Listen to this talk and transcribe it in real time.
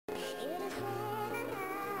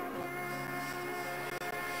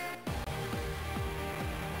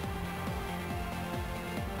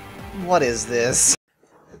What is this?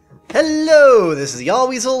 Hello, this is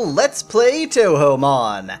Yahweasel, let's play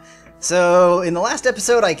Touhoumon! So, in the last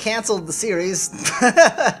episode I cancelled the series.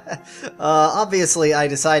 Obviously I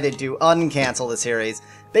decided to uncancel the series.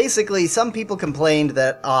 Basically, some people complained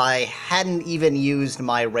that I hadn't even used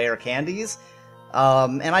my rare candies.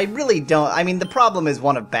 And I really don't. I mean, the problem is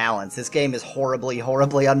one of balance. This game is horribly,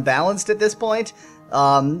 horribly unbalanced at this point.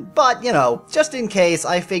 But, you know, just in case,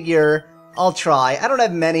 I figure I'll try. I don't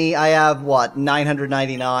have many. I have, what,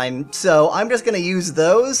 999? So I'm just gonna use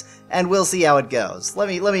those, and we'll see how it goes. Let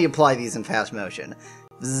me apply these in fast motion.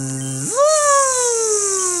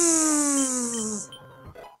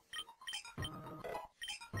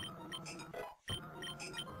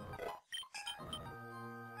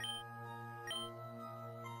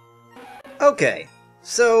 Okay,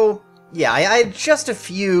 so, yeah, I had just a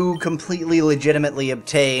few completely legitimately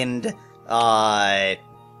obtained, rare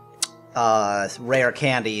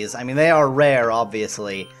candies. I mean, they are rare,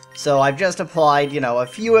 obviously. So I've just applied, you know, a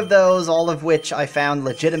few of those, all of which I found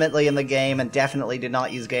legitimately in the game and definitely did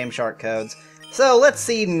not use Game Shark codes. So let's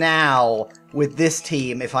see now, with this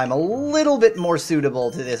team, if I'm a little bit more suitable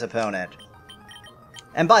to this opponent.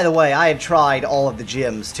 And by the way, I had tried all of the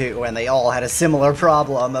gyms, too, and they all had a similar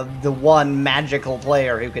problem of the one magical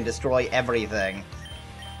player who can destroy everything.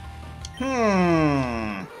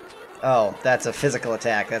 Oh, that's a physical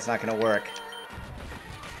attack. That's not gonna work.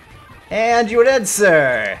 And you're dead,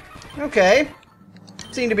 sir! Okay.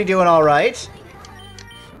 Seem to be doing alright.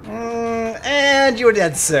 And you're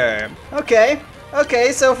dead, sir. Okay.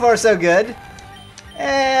 Okay, so far so good.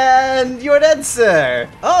 And you're dead, sir!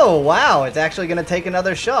 Oh, wow, it's actually gonna take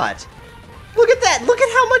another shot. Look at that! Look at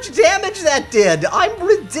how much damage that did! I'm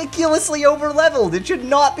ridiculously over-leveled! It should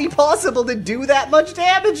not be possible to do that much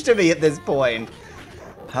damage to me at this point!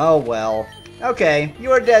 Oh, well. Okay,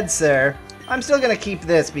 you are dead, sir. I'm still gonna keep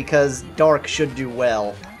this because Dark should do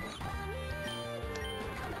well.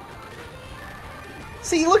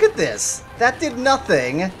 See, look at this! That did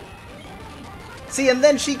nothing. See, and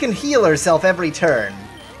then she can heal herself every turn.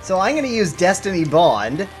 So I'm going to use Destiny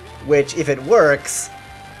Bond, which, if it works,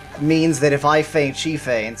 means that if I faint, she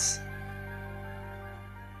faints.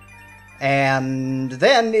 And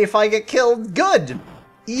then, if I get killed, good!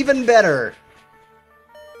 Even better.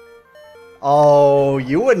 Oh,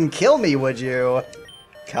 you wouldn't kill me, would you?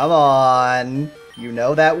 Come on. You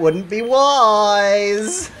know that wouldn't be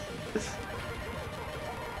wise.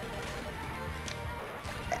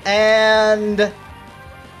 And...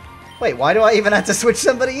 wait, why do I even have to switch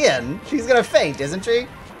somebody in? She's gonna faint, isn't she?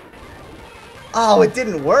 Oh, it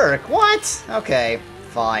didn't work. What? Okay,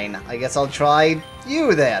 fine. I guess I'll try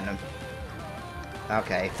you then.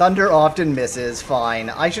 Okay, Thunder often misses. Fine.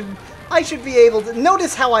 I should be able to...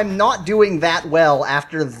 notice how I'm not doing that well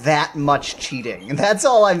after that much cheating. That's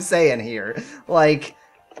all I'm saying here. Like,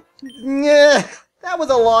 yeah, that was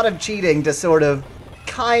a lot of cheating to sort of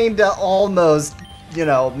kinda almost... you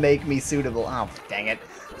know, make me suitable. Oh, dang it.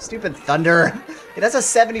 Stupid Thunder. It has a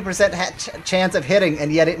 70% chance of hitting,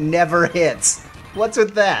 and yet it never hits. What's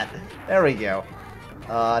with that? There we go.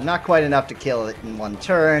 Not quite enough to kill it in one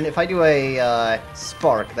turn. If I do a,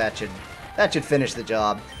 Spark, that should finish the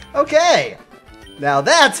job. Okay! Now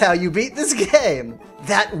that's how you beat this game!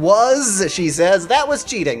 That was, she says, that was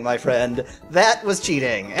cheating, my friend. That was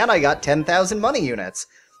cheating. And I got 10,000 money units.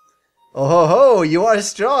 Oh ho ho, you are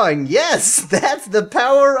strong! Yes! That's the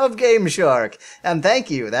power of Game Shark! And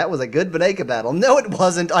thank you, that was a good Baneka battle. No it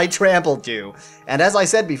wasn't, I trampled you! And as I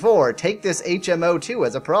said before, take this HMO2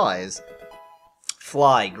 as a prize.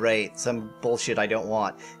 Fly, great. Some bullshit I don't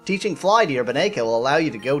want. Teaching Fly to your Baneka will allow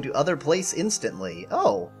you to go to other place instantly.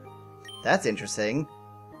 Oh, that's interesting.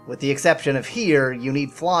 With the exception of here, you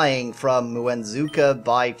need flying from Muenzuka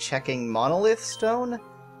by checking Monolith Stone?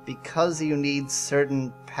 Because you need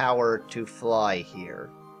certain power to fly here.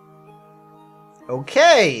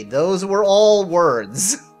 Okay, those were all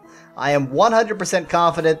words. I am 100%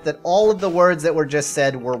 confident that all of the words that were just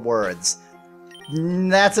said were words.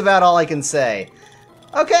 That's about all I can say.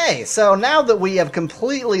 Okay, so now that we have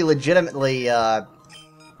completely legitimately, oh,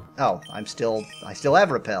 I still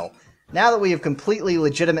have Repel. Now that we have completely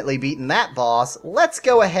legitimately beaten that boss, let's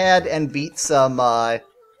go ahead and beat some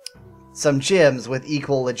gyms with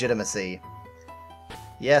equal legitimacy.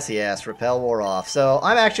 Yes, yes, Repel wore off. So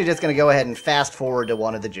I'm actually just going to go ahead and fast forward to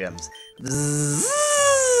one of the gyms.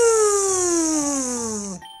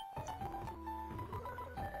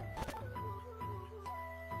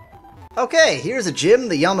 Okay, here's a gym,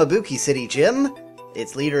 the Yamabuki City Gym.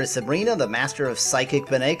 Its leader is Sabrina, the master of Psychic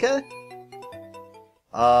Baneka.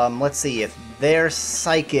 Let's see, if they're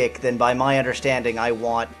psychic, then by my understanding I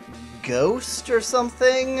want Ghost or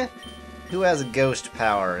something? Who has ghost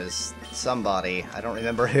powers? Somebody. I don't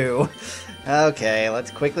remember who. Okay, let's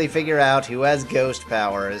quickly figure out who has ghost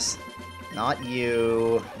powers. Not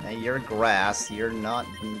you. You're grass. You're not...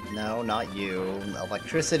 No, not you.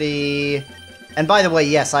 Electricity. And by the way,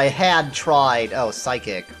 yes, I had tried... Oh,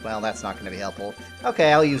 psychic. Well, that's not going to be helpful.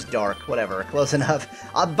 Okay, I'll use dark. Whatever. Close enough.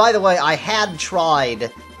 By the way, I had tried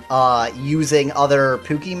using other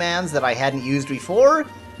Pookiemans that I hadn't used before.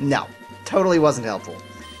 No. Totally wasn't helpful.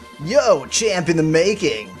 Yo, champ in the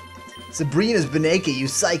making! Sabrina's Baneka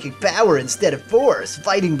used psychic power instead of force.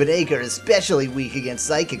 Fighting Baneka are especially weak against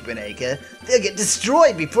psychic Baneka. They'll get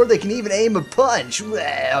destroyed before they can even aim a punch.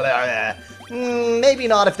 Maybe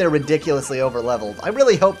not if they're ridiculously overleveled. I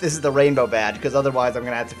really hope this is the rainbow badge, because otherwise I'm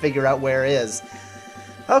going to have to figure out where it is.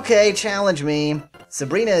 Okay, challenge me.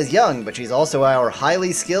 Sabrina is young, but she's also our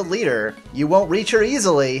highly skilled leader. You won't reach her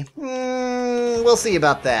easily. We'll see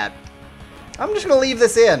about that. I'm just going to leave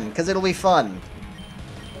this in, because it'll be fun.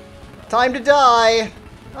 Time to die!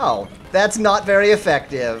 Oh, that's not very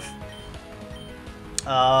effective.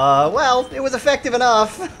 Well, it was effective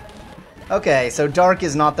enough. Okay, so dark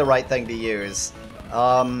is not the right thing to use.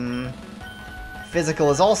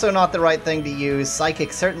 Physical is also not the right thing to use.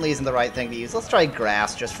 Psychic certainly isn't the right thing to use. Let's try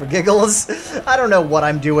grass, just for giggles. I don't know what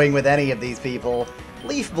I'm doing with any of these people.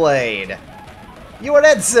 Leaf Blade. You are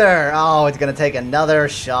dead, sir! Oh, it's gonna take another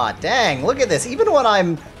shot. Dang, look at this. Even when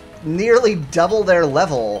I'm nearly double their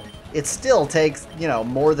level, it still takes, you know,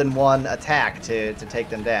 more than one attack to take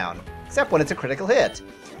them down. Except when it's a critical hit.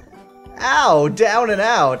 Ow, down and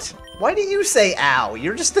out. Why do you say ow?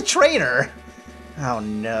 You're just the trainer. Oh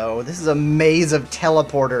no, this is a maze of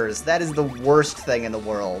teleporters. That is the worst thing in the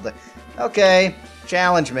world. Okay,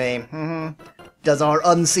 challenge me. Does our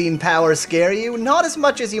unseen power scare you? Not as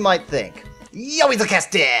much as you might think.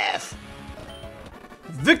 Yahweasel!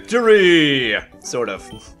 Victory! Sort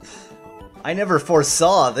of. I never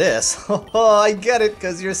foresaw this. I get it,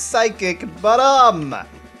 because you're psychic, but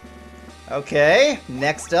okay,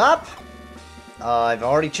 next up. I've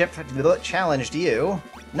already challenged you.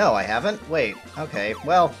 No, I haven't. Wait, okay.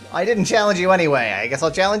 Well, I didn't challenge you anyway. I guess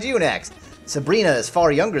I'll challenge you next. Sabrina is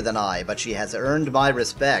far younger than I, but she has earned my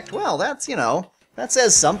respect. Well, that's, you know, that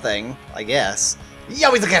says something, I guess.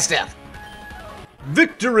 Yahweasel!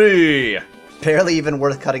 Victory! Barely even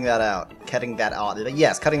worth cutting that out. Cutting that out.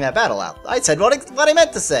 Yes, cutting that battle out. I said what I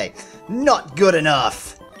meant to say. Not good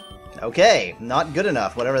enough. Okay, not good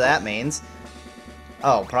enough, whatever that means.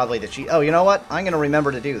 Oh, probably the cheat. Oh, you know what? I'm going to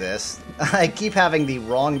remember to do this. I keep having the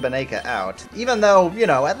wrong Baneka out. Even though, you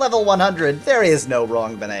know, at level 100, there is no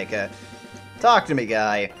wrong Baneka. Talk to me,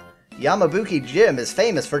 guy. Yamabuki Gym is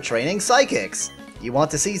famous for training psychics. You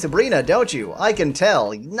want to see Sabrina, don't you? I can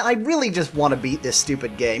tell. I really just want to beat this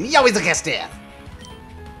stupid game. Yahweasel!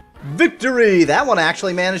 Victory! That one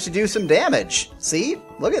actually managed to do some damage. See?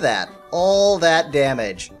 Look at that. All that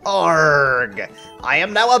damage. Arrgh! I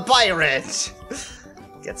am now a pirate!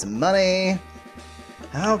 Get some money.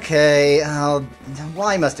 Okay,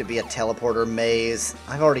 why must it be a teleporter maze?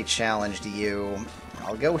 I've already challenged you.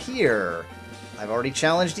 I'll go here. I've already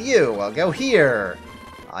challenged you. I'll go here.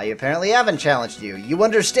 I apparently haven't challenged you. You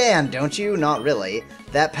understand, don't you? Not really.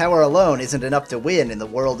 That power alone isn't enough to win in the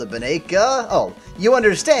world of Baneka. Oh, you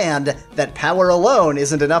understand that power alone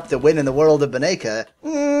isn't enough to win in the world of Baneka.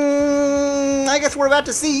 I guess we're about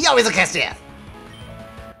to see Yahweasel!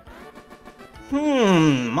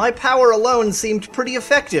 My power alone seemed pretty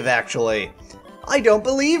effective, actually. I don't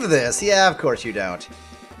believe this. Yeah, of course you don't.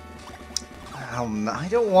 I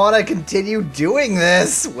don't want to continue doing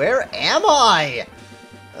this. Where am I?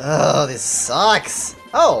 Oh, this sucks.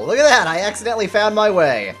 Oh, look at that. I accidentally found my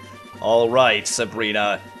way. All right,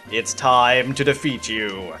 Sabrina. It's time to defeat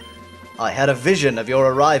you. I had a vision of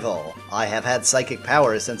your arrival. I have had psychic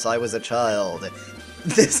powers since I was a child.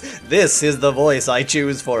 This is the voice I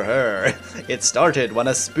choose for her. It started when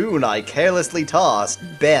a spoon I carelessly tossed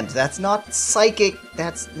bent. That's not psychic.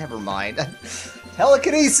 That's... never mind.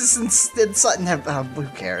 Telekinesis and who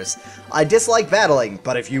cares? I dislike battling,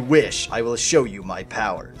 but if you wish, I will show you my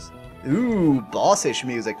powers. Ooh, bossish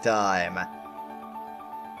music time.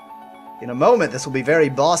 In a moment, this will be very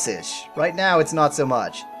bossish. Right now, it's not so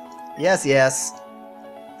much. Yes, yes.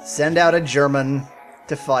 Send out a German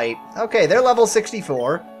to fight. Okay, they're level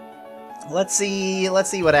 64. Let's see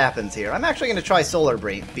what happens here. I'm actually going to try Solar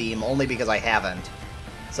Beam, only because I haven't.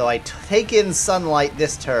 So I take in Sunlight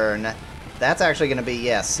this turn. That's actually going to be,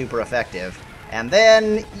 yes, super effective. And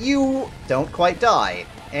then you don't quite die.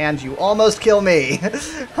 And you almost kill me.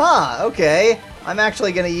 Huh, okay. I'm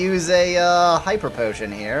actually going to use a Hyper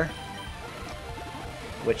Potion here.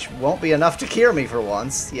 which won't be enough to cure me for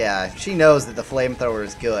once. Yeah, she knows that the flamethrower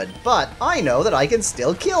is good, but I know that I can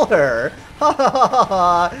still kill her! Ha ha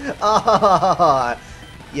ha ha ha ha!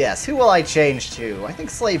 Yes, who will I change to? I think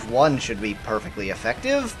Slave 1 should be perfectly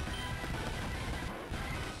effective.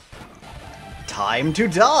 Time to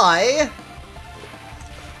die!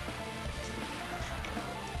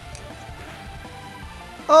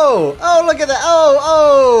 Oh, look at that.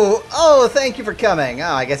 Oh, thank you for coming.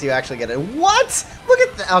 Oh, I guess you actually get it. What? Look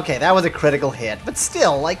at that. Okay, that was a critical hit, but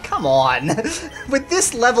still, like, come on. With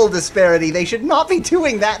this level disparity, they should not be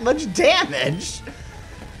doing that much damage.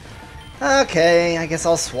 Okay, I guess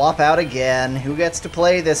I'll swap out again. Who gets to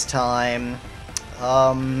play this time?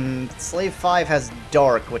 Slave 5 has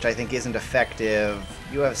Dark, which I think isn't effective.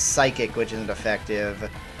 You have Psychic, which isn't effective.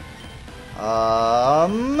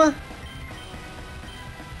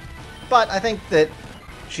 But I think that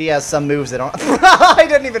she has some moves that aren't... I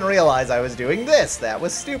didn't even realize I was doing this. That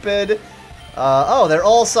was stupid. Oh, they're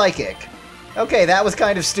all Psychic. Okay, that was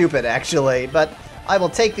kind of stupid, actually, but I will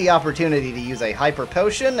take the opportunity to use a Hyper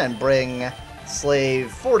Potion and bring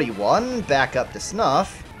Slave 41 back up to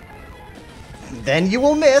snuff. Then you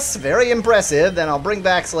will miss. Very impressive. Then I'll bring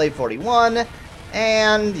back Slave 41,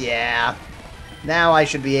 and yeah. Now I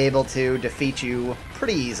should be able to defeat you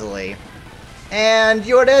pretty easily. And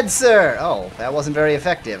you're dead, sir! Oh, that wasn't very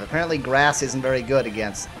effective. Apparently grass isn't very good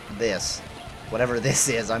against this. Whatever this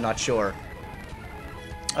is, I'm not sure.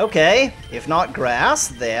 Okay, if not grass,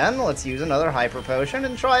 then let's use another Hyper Potion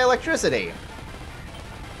and try electricity.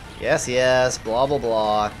 Yes, blah blah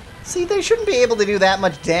blah. See, they shouldn't be able to do that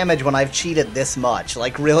much damage when I've cheated this much.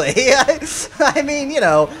 Like, really? I mean, you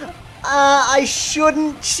know, I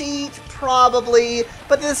shouldn't cheat, probably,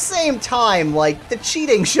 but at the same time, like, the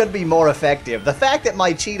cheating should be more effective. The fact that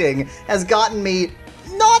my cheating has gotten me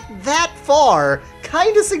not that far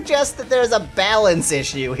kind of suggests that there's a balance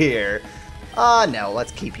issue here. No,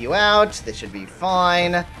 let's keep you out. This should be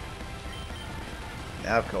fine.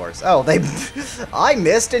 Of course. Oh, I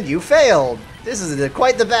missed and you failed. This is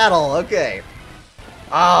quite the battle. Okay.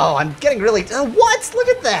 Oh, I'm getting really... what? Look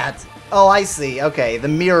at that! Oh, I see. Okay, the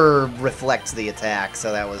mirror reflects the attack,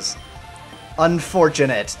 so that was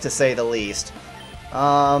unfortunate, to say the least.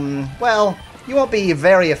 Well, you won't be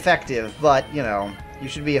very effective, but, you know, you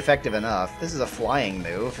should be effective enough. This is a flying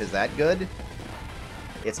move. Is that good?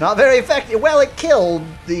 It's not very effective. Well, it killed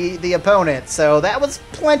the opponent, so that was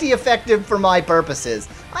plenty effective for my purposes.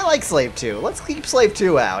 I like Slave 2. Let's keep Slave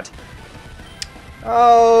 2 out.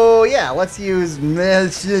 Oh, yeah, let's use...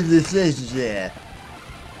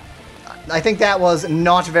 I think that was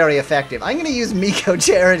not very effective. I'm going to use Miko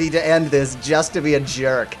Charity to end this just to be a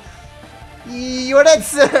jerk. You're dead,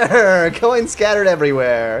 sir! Coins scattered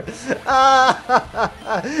everywhere.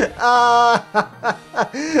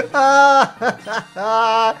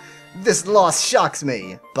 This loss shocks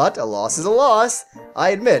me, but a loss is a loss.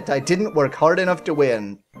 I admit, I didn't work hard enough to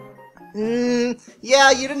win.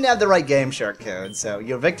 Yeah, you didn't have the right Game Shark code, so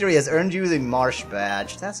your victory has earned you the Marsh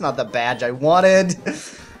Badge. That's not the badge I wanted.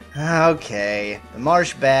 Okay, the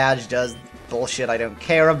Marsh Badge does bullshit I don't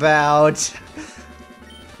care about.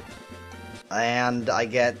 And I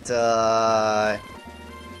get,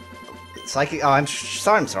 Psychic... Oh, I'm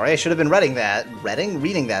sorry, I should have been reading that.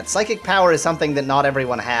 Reading that. Psychic power is something that not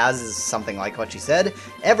everyone has, is something like what she said.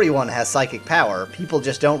 Everyone has psychic power, people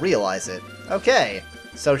just don't realize it. Okay,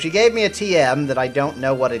 so she gave me a TM that I don't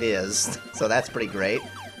know what it is, so that's pretty great.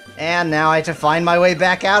 And now I have to find my way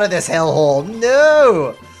back out of this hellhole.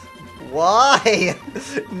 No! Why?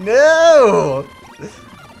 No!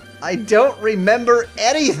 I don't remember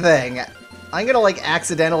anything! I'm gonna, like,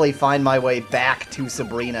 accidentally find my way back to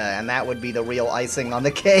Sabrina, and that would be the real icing on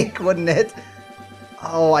the cake, wouldn't it?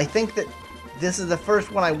 Oh, I think that this is the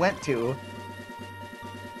first one I went to.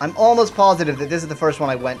 I'm almost positive that this is the first one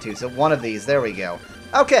I went to, so one of these, there we go.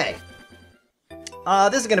 Okay.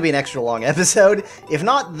 This is gonna be an extra long episode. If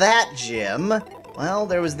not that gym, well,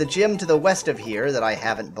 there was the gym to the west of here that I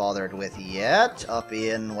haven't bothered with yet, up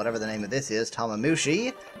in whatever the name of this is,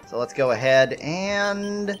 Tamamushi. So let's go ahead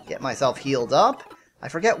and get myself healed up. I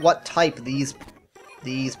forget what type these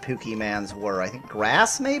Pookiemans were. I think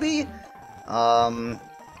grass, maybe? Yeah,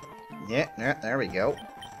 there we go.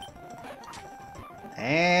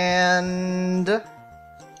 And...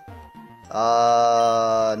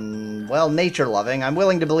 well, nature-loving. I'm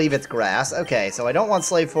willing to believe it's grass. Okay, so I don't want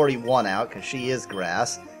Slave 41 out, because she is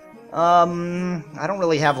grass. I don't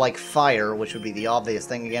really have, like, fire, which would be the obvious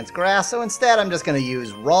thing against grass, so instead I'm just gonna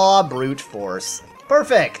use raw brute force.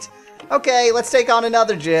 Perfect! Okay, let's take on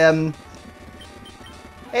another gym.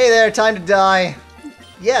 Hey there, time to die.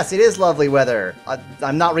 Yes, it is lovely weather.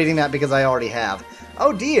 I'm not reading that because I already have.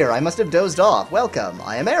 Oh dear, I must have dozed off. Welcome,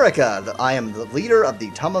 I am Erica. I am the leader of the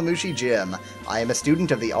Tamamushi Gym. I am a student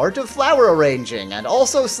of the art of flower arranging and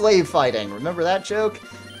also slave fighting. Remember that joke?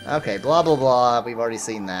 Okay, blah blah blah. We've already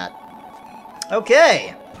seen that.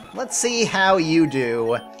 Okay, let's see how you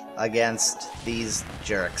do against these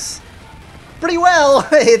jerks. Pretty well.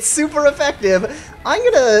 It's super effective. I'm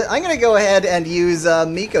gonna go ahead and use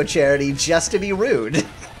Miko Charity just to be rude.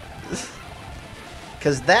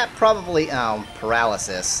 Because that probably... Oh,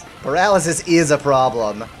 paralysis. Paralysis is a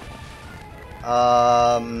problem.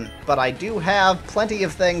 But I do have plenty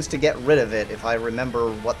of things to get rid of it, if I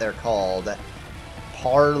remember what they're called.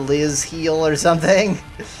 Parliz Heal or something?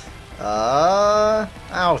 Oh,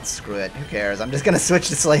 screw it. Who cares? I'm just gonna switch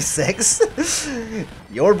to Slay 6.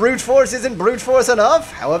 Your brute force isn't brute force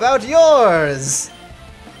enough? How about yours?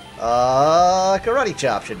 Karate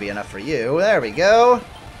Chop should be enough for you. There we go.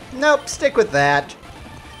 Nope, stick with that.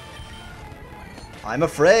 I'm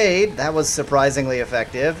afraid that was surprisingly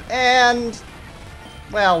effective, and...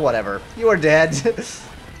 well, whatever. You are dead.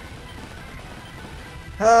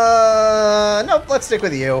 Nope, let's stick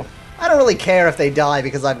with you. I don't really care if they die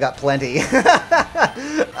because I've got plenty.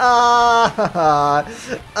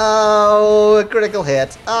 Oh, critical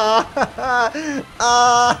hit.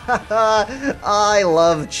 I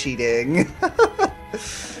love cheating.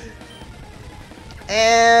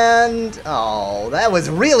 And... oh, that was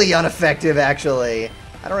really ineffective, actually.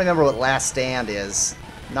 I don't remember what Last Stand is.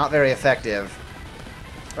 Not very effective.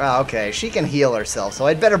 Oh, okay, she can heal herself, so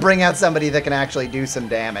I'd better bring out somebody that can actually do some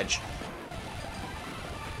damage.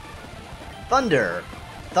 Thunder.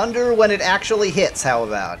 Thunder when it actually hits, how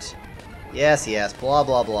about? Yes, yes, blah,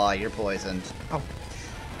 blah, blah, you're poisoned. Oh.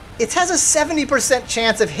 It has a 70%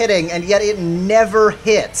 chance of hitting, and yet it never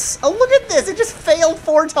hits. Oh, look at this! It just failed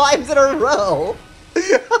 4 times in a row!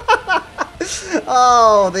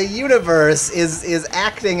 Oh, the universe is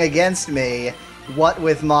acting against me, what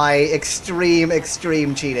with my extreme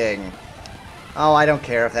cheating. Oh, I don't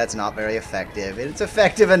care if that's not very effective. It's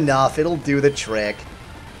effective enough, it'll do the trick.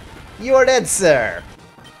 You are dead, sir.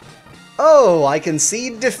 Oh, I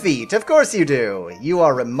concede defeat. Of course you do. You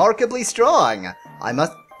are remarkably strong. I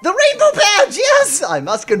must... the Rainbow Badge! Yes! I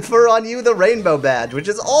must confer on you the Rainbow Badge, which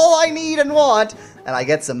is all I need and want. And I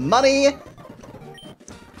get some money.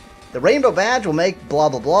 The Rainbow Badge will make blah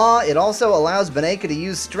blah blah. It also allows Baneka to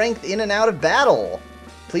use strength in and out of battle.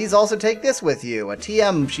 Please also take this with you. A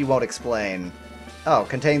TM she won't explain. Oh,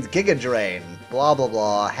 contains Giga Drain. Blah blah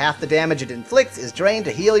blah. Half the damage it inflicts is drained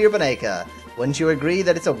to heal your Baneka. Wouldn't you agree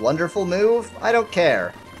that it's a wonderful move? I don't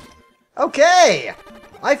care. Okay!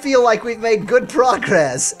 I feel like we've made good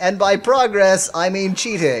progress. And by progress, I mean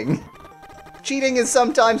cheating. Cheating is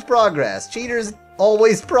sometimes progress. Cheaters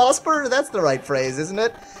always prosper? That's the right phrase, isn't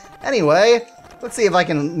it? Anyway, let's see if I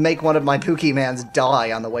can make one of my Pookiemans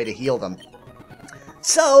die on the way to heal them.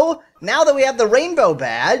 So, now that we have the Rainbow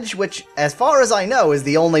Badge, which, as far as I know, is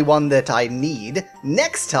the only one that I need,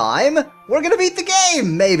 next time, we're gonna beat the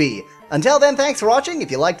game, maybe! Until then, thanks for watching.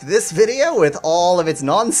 If you liked this video with all of its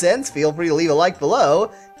nonsense, feel free to leave a like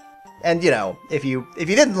below. And, you know, if you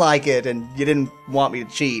didn't like it and you didn't want me to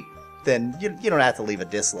cheat, then you don't have to leave a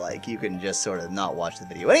dislike. You can just sort of not watch the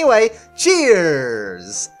video. Anyway,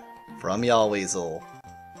 cheers! From Yahweasel.